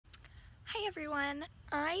Hi everyone,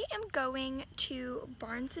 I am going to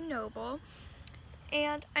Barnes & Noble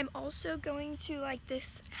and I'm also going to like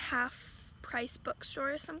this half-price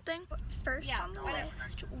bookstore or something. First on the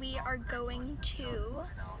list, we are going to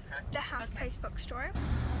the half-price bookstore.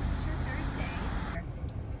 Thursday.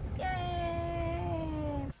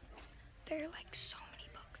 Yay! There are like so many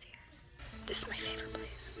books here. This is my favorite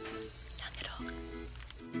place. Young adult.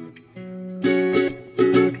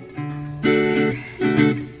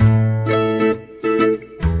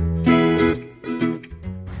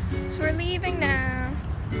 We're leaving now.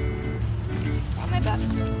 Got my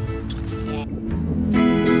books. Yeah.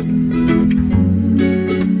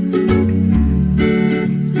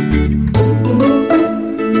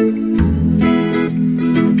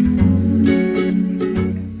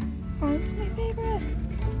 Oh, it's my favorite.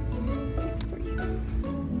 For you.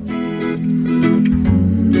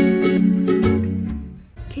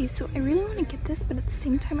 Okay, so I really want to get this, but at the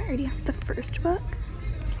same time I already have the first book,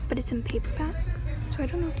 but it's in paperback. So I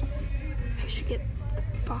don't know if I should get the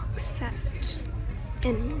box set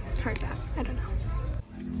in hardback. I don't know.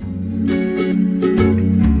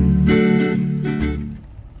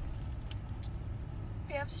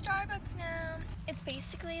 We have Starbucks now. It's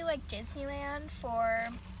basically like Disneyland for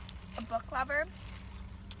a book lover.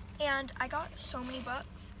 And I got so many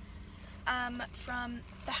books from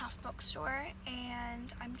the half bookstore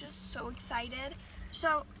and I'm just so excited.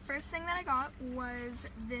 So first thing that I got was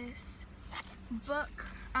this book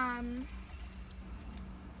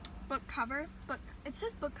cover. It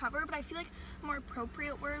says book cover, but I feel like a more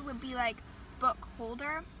appropriate word would be like book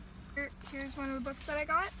holder. Here's one of the books that I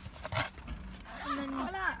got. And then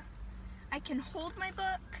voila! I can hold my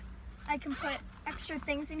book. I can put extra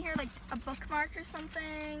things in here like a bookmark or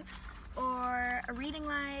something, or a reading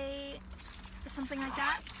light, or something like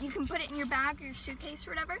that. You can put it in your bag or your suitcase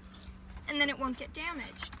or whatever, and then it won't get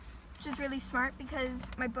damaged, which is really smart because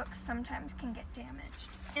my books sometimes can get damaged.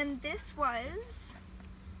 And this was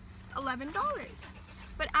 $11,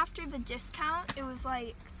 but after the discount it was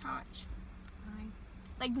like, how much?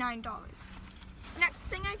 Like $9. Next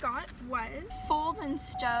thing I got was fold and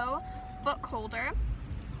stow book holder.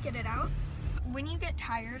 Get it out. When you get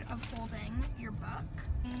tired of holding your book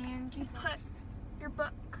and you put your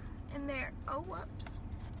book in there, oh whoops,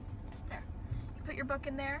 there, you put your book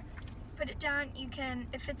in there, put it down. You can,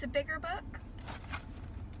 if it's a bigger book,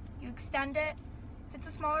 you extend it. If it's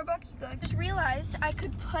a smaller book, you go. I just realized I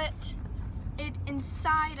could put it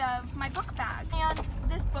inside of my book bag, and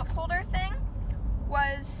this book holder thing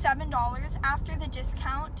was $7. After the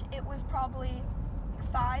discount, it was probably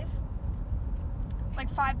 $5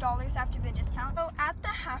 after the discount. So at the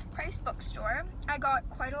half-price bookstore, I got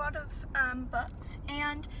quite a lot of books,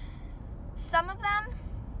 and some of them,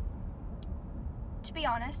 to be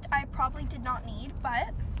honest, I probably did not need,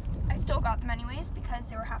 but I still got them anyways because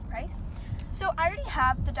they were half price. So I already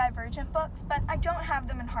have the Divergent books, but I don't have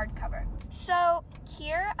them in hardcover. So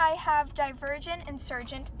here I have Divergent,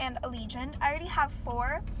 Insurgent, and Allegiant. I already have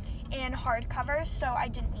 4 in hardcover, so I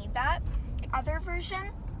didn't need that. The other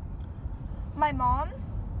version, my mom,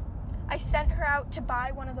 I sent her out to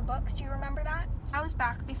buy one of the books. Do you remember that? I was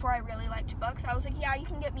back before I really liked books. I was like, yeah, you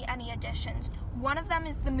can get me any editions. One of them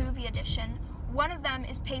is the movie edition, one of them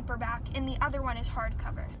is paperback, and the other one is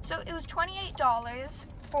hardcover. So it was $28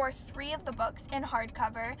 for 3 of the books in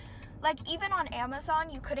hardcover. Like, even on Amazon,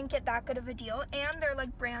 you couldn't get that good of a deal, and they're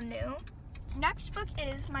like brand new. Next book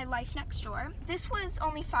is My Life Next Door. This was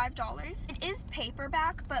only $5. It is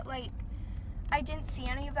paperback, but like, I didn't see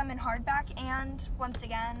any of them in hardback, and once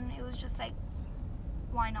again, it was just like,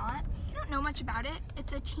 why not? I don't know much about it.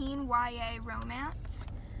 It's a teen YA romance,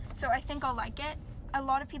 so I think I'll like it. A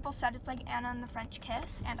lot of people said it's like Anna and the French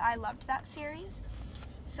Kiss, and I loved that series,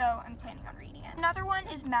 so I'm planning on reading it. Another one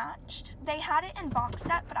is Matched. They had it in box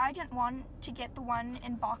set, but I didn't want to get the one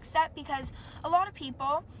in box set because a lot of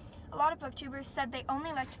booktubers said they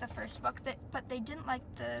only liked the first book, but they didn't like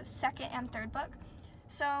the second and third book.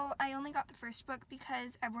 So I only got the first book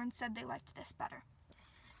because everyone said they liked this better.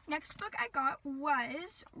 Next book I got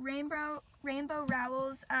was Rainbow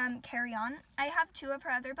Rowell's Carry On. I have 2 of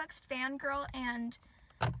her other books, Fangirl and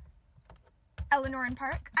Eleanor and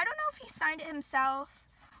Park. I don't know if he signed it himself,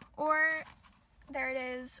 or there it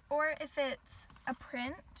is, or if it's a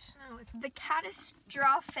print. Oh, it's The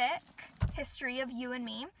Catastrophic History of You and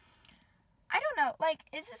Me. I don't know, like,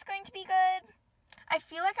 is this going to be good? I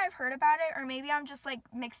feel like I've heard about it, or maybe I'm just like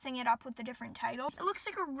mixing it up with a different title. It looks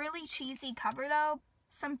like a really cheesy cover though.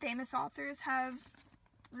 Some famous authors have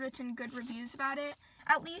written good reviews about it.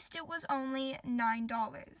 At least it was only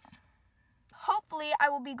 $9. Hopefully I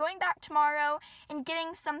will be going back tomorrow and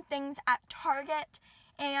getting some things at Target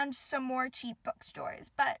and some more cheap bookstores.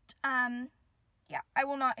 But yeah, I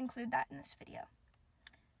will not include that in this video.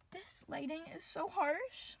 This lighting is so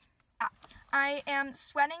harsh. I am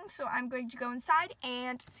sweating, so I'm going to go inside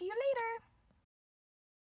and see you later.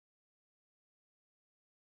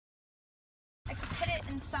 I can put it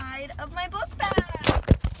inside of my book bag.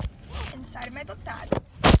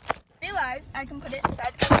 Realized I can put it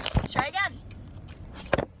inside. Let's try again.